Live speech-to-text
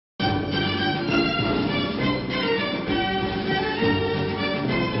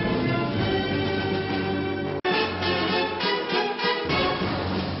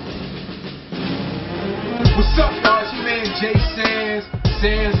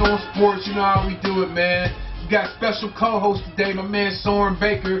Sands on Sports, you know how we do it, man. We got special co-host today, my man Soren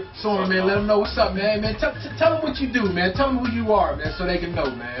Baker. Soren, man, let them know what's up, man. Tell them what you do, man. Tell them who you are, man, so they can know,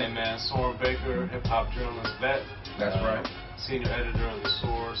 man. Hey, man, Soren Baker, hip-hop journalist vet. That's right. Senior editor of The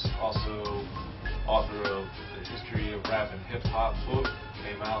Source, also author of the History of Rap and Hip-Hop book.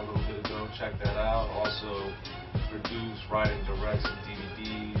 Came out a little bit ago, check that out. Also produced, writing, directs some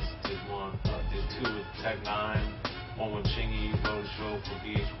DVDs. Did two with Tech Nine, one with Chingy, wrote a show for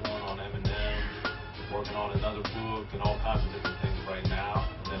VH1 on Eminem. Working on another book and all kinds of different things right now.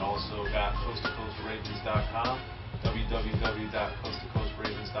 And then also got coasttocoastravens.com,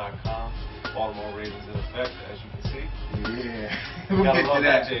 www.coasttocoastravens.com. Baltimore Ravens in effect, as you can see. Yeah, we'll get to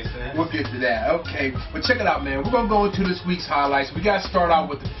that. Jason. We'll get to that. Okay, but check it out, man. We're gonna go into this week's highlights. We gotta start out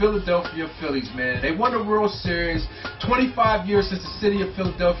with the Philadelphia Phillies, man. They won the World Series. 25 years since the city of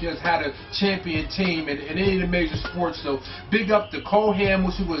Philadelphia has had a champion team in any of the major sports. So big up to Cole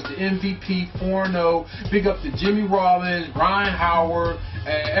Hamels, who was the MVP, 4-0. Big up to Jimmy Rollins, Ryan Howard,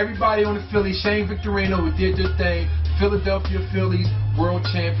 everybody on the Phillies. Shane Victorino, who did their thing. Philadelphia Phillies, world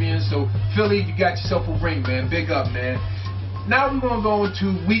champions. So Philly, you got yourself a ring, man. Big up, man. Now we're going to go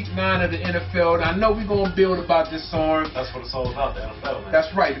into week 9 of the NFL. And I know we're going to build about this, Soren. That's what it's all about, the NFL, man.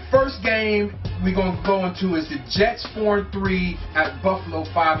 That's right. The first game we're going to go into is the Jets 4-3 at Buffalo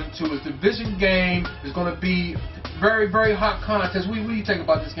 5-2. It's a division game. It's going to be very, very hot contest. What do you think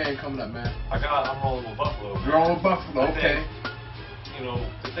about this game coming up, man? I'm rolling with Buffalo. Man. You're rolling with Buffalo, okay. You know,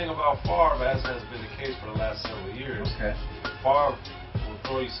 the thing about Favre, as has been the case for the last several years, Favre will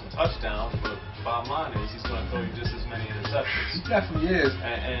throw you some touchdowns, but bottom line is he's going to throw you just as many interceptions. He definitely is.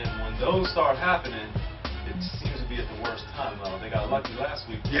 And when those start happening, it seems to be at the worst time, though. They got lucky last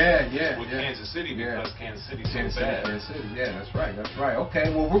week with Kansas City because Kansas City's so bad. Kansas City, yeah, that's right.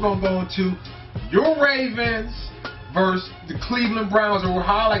 Okay, well, we're going to go into your Ravens versus the Cleveland Browns, or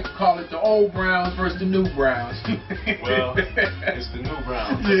how I like to call it, the old Browns versus the new Browns. Well, it's the new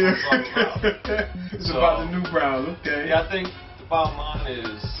Browns. Yeah. It's about the new Browns, okay. Yeah, I think the bottom line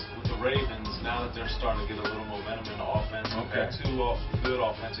is, with the Ravens, now that they're starting to get a little momentum in the offense, we've got two good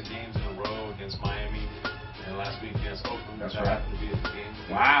offensive games in a row against Miami, and last week against Oakland, which I happened to be at the game.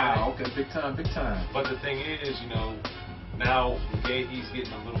 Wow, okay, big time. But the thing is, you know, now B.U.K.A.'s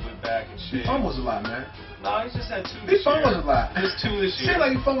getting a little bit back in shape. He fumbles a lot, man. No, he's just had 2 He this year. fumbles a lot. There's 2 this year. Seems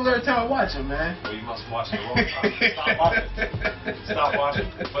like he fumbles every time I watch him, man. Well, you must watch it the wrong time. Stop watching.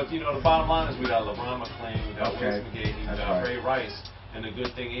 But, you know, the bottom line is we got LeBron McClain, we got Willis McGahee, we got Ray Rice. And the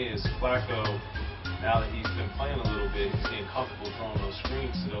good thing is, Flacco, now that he's been playing a little bit, he's getting comfortable throwing those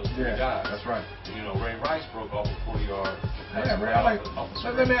screens to those 3 guys. That's right. And, you know, Ray Rice broke off a 40-yard. Yeah, Ray,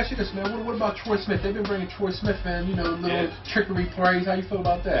 let me ask you this, man. What about Troy Smith? They've been bringing Troy Smith in, you know, little trickery plays. How you feel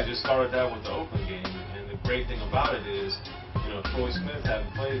about that? They just started that with the Oakland game. And the great thing about it is, you know, Troy Smith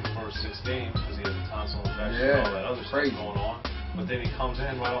hadn't played the first 6 games because he had the tonsil infection and all that other stuff going on. But then he comes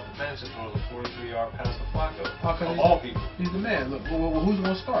in right off the bench and throws a 43-yard pass to Flacco. Of all people. He's the man. Look, well, who's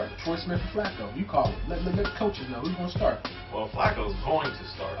going to start? Troy Smith or Flacco? You call it. Let the coaches know. Who's going to start? Well, Flacco's going to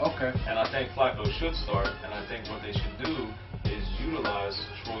start. Okay. And I think Flacco should start. And I think what they should do is utilize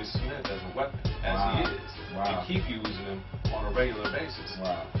Troy Smith as a weapon, as he is, and keep using him on a regular basis.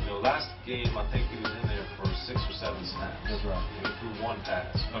 You know, last game, I think he was in there for 6 or 7 snaps. That's right. And he threw 1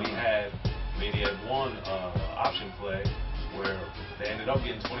 pass. But he had one option play where they ended up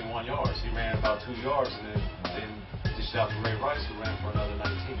getting 21 yards. He ran about 2 yards and then dished out to Ray Rice, who ran for another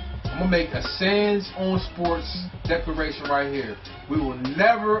 19. I'm going to make a Sands on Sports declaration right here. We will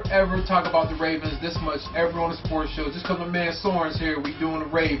never, ever talk about the Ravens this much ever on the sports show. Just because my man Soren's here, we doing the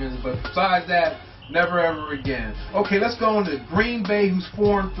Ravens. But besides that, never, ever again. Okay, let's go on to Green Bay, who's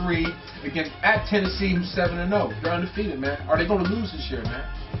 4-3, against at Tennessee, who's 7-0. They're undefeated, man. Are they going to lose this year, man?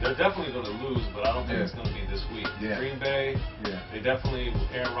 They're definitely going to lose, but I don't think it's going to be this week. Green Bay, they definitely,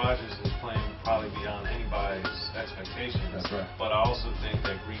 Aaron Rodgers is playing probably beyond anybody's expectations. That's right. But I also think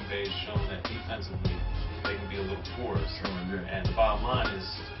that Green Bay has shown that defensively they can be a little porous. And the bottom line is,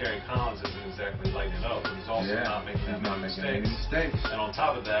 Kerry Collins isn't exactly lighting it up, but he's also not making that many mistakes. And on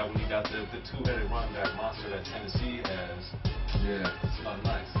top of that, when you got the 2-headed running back monster that Tennessee has, it's not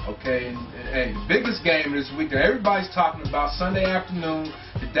nice. Okay, and hey, the biggest game this week that everybody's talking about, Sunday afternoon,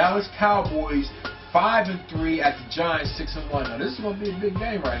 the Dallas Cowboys 5-3 at the Giants 6-1. Now this is going to be a big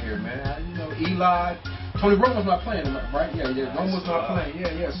game right here, man. You know, Eli, Tony Romo's not playing, right? Romo's not playing.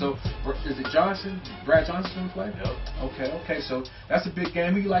 So is it Brad Johnson going to play? Yep. Okay. So that's a big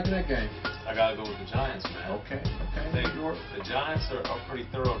game. Who you like in that game? I gotta go with the Giants, man. Okay. I think the Giants are pretty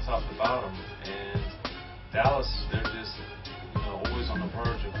thorough top to bottom, and Dallas, they're just always on the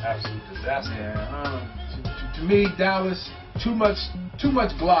verge of absolute disaster. To me, Dallas, too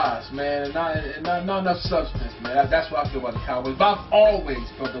much gloss, man, and not enough substance, man. That's what I feel about the Cowboys. But I've always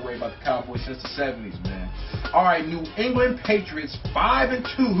felt the way about the Cowboys since the 70s, man. All right, New England Patriots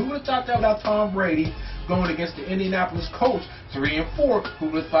 5-2. Who would have thought that without Tom Brady going against the Indianapolis Colts 3-4? Who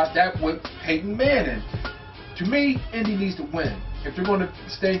would have thought that with Peyton Manning? To me, Indy needs to win if they're going to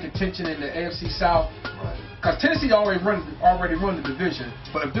stay in contention in the AFC South. Because Tennessee already run the division,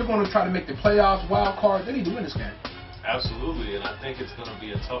 but if they're going to try to make the playoffs, wild card, they need to win this game. Absolutely, and I think it's going to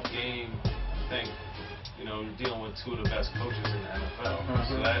be a tough game. I think, you're dealing with two of the best coaches in the NFL,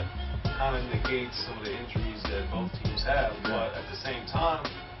 so that kind of negates some of the injuries that both teams have. But at the same time,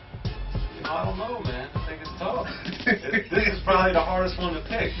 I don't know, man. I think it's tough. This is probably the hardest one to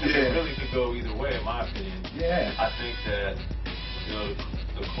pick. It really could go either way, in my opinion. I think that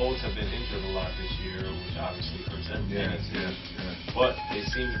the Colts have been injured a lot this year, which obviously hurts them. But they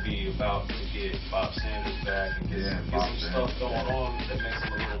seem to be about to get Bob Sanders back and get some stuff going on that makes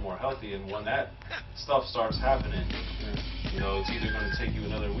them a little more healthy. And when that stuff starts happening, it's either going to take you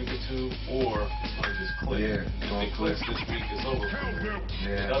another week or two, or it's going to just click. If it clicks this week, it's over. If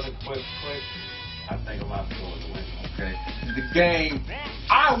it doesn't click, I think I'm going to have to go with the win. Okay. The game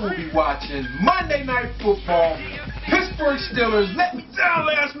I will be watching, Monday Night Football, Pittsburgh Steelers let me down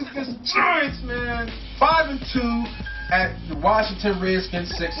last week against the Giants, man. 5-2 at the Washington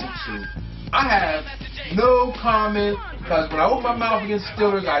Redskins 6-2. I have no comment because when I open my mouth against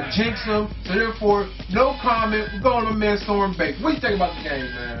Steelers, I jinx them. So therefore, no comment. We're going to man Soren B.U.K.A. What do you think about the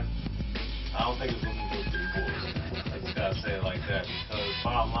game, man? I don't think it's looking good for the boys. I just gotta say it like that because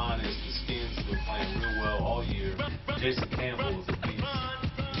bottom line is the Skins have been playing real well all year. Jason Campbell is a beast.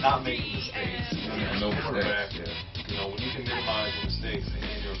 He's not making mistakes. No quarterback. When you can minimize your mistakes and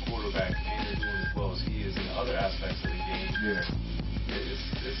you're a quarterback and you're doing as well as he is in other aspects of the game,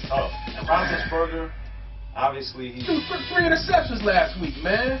 it's tough. And Roethlisberger, obviously, he threw 3 interceptions last week,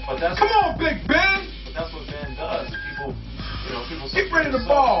 man. But come on, Big Ben. But that's what Ben does. And people get rid of the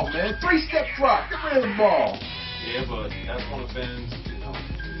ball, man. 3-step drop. Get rid of the ball. Yeah, but that's one of Ben's.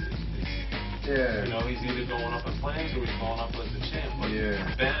 He's either going up in flames or he's going up as a champ. But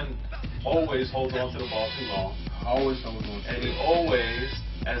Ben always holds on to the ball too long. Always holds on. And he always,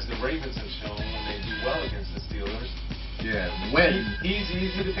 as the Ravens have shown when they do well against the Steelers, he's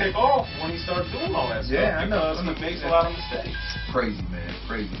easy to pick off when he starts doing all that stuff. I know. Because he makes a lot of mistakes. Crazy,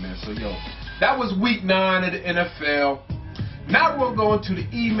 man. So, that was week 9 of the NFL. Now we're going to the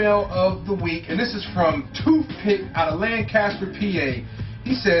email of the week, and this is from Toothpick out of Lancaster, PA.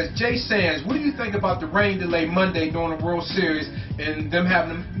 He says, Jay Sands, what do you think about the rain delay Monday during the World Series and them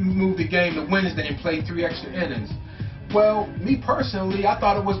having to move the game to Wednesday and play 3 extra innings? Well, me personally, I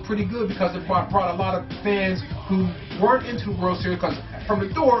thought it was pretty good because it brought a lot of fans who weren't into the World Series because from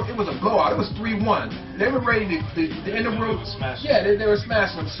the door, it was a blowout. It was 3-1. They were ready to end the World Series. They were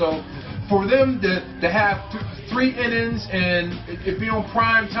smashing them. So for them to have 3 innings and it be on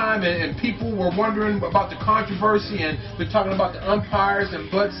prime time and people were wondering about the controversy and they're talking about the umpires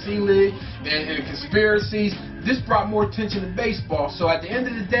and Bud Selig and conspiracies, this brought more attention to baseball. So at the end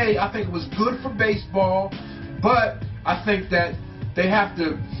of the day, I think it was good for baseball, but I think that they have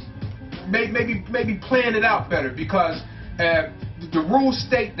to maybe plan it out better because the rules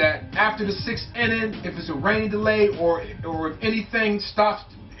state that after the 6th inning, if it's a rain delay or if anything stops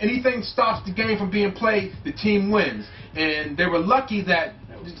the game from being played, the team wins. And they were lucky that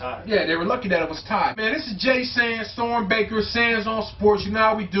it was tied. They were lucky that it was tied. Man, this is Jay Sands, Soren B.U.K.A, Sands on Sports. You know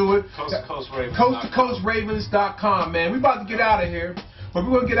how we do it. Coast to Coast Ravens. CoastToCoastRavens.com, man. We about to get out of here. But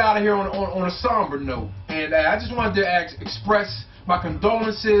we're going to get out of here on a somber note. And I just wanted to express my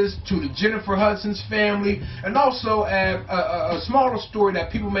condolences to the Jennifer Hudson's family. And also a smaller story that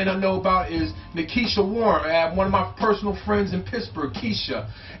people may not know about is Nikisha Warren, one of my personal friends in Pittsburgh, Keisha.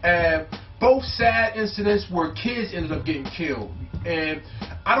 Both sad incidents where kids ended up getting killed. And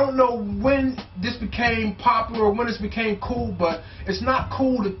I don't know when this became popular or when this became cool, but it's not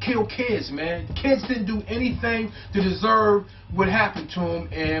cool to kill kids, man. Kids didn't do anything to deserve what happened to them,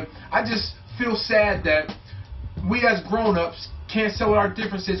 and I just feel sad that we as grown-ups can't settle our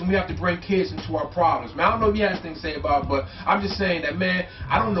differences and we have to bring kids into our problems. Man, I don't know if you have anything to say about it, but I'm just saying that, man,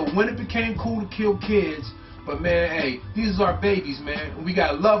 I don't know when it became cool to kill kids, but, man, hey, these are our babies, man. We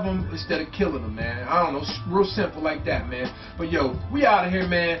got to love them instead of killing them, man. I don't know, real simple like that, man. But, yo, we out of here,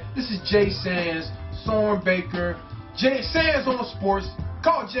 man. This is Jay Sands, Soren B.U.K.A, Jay Sands on Sports.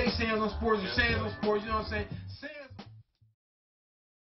 Call it Jay Sands on Sports or Sands on Sports, you know what I'm saying?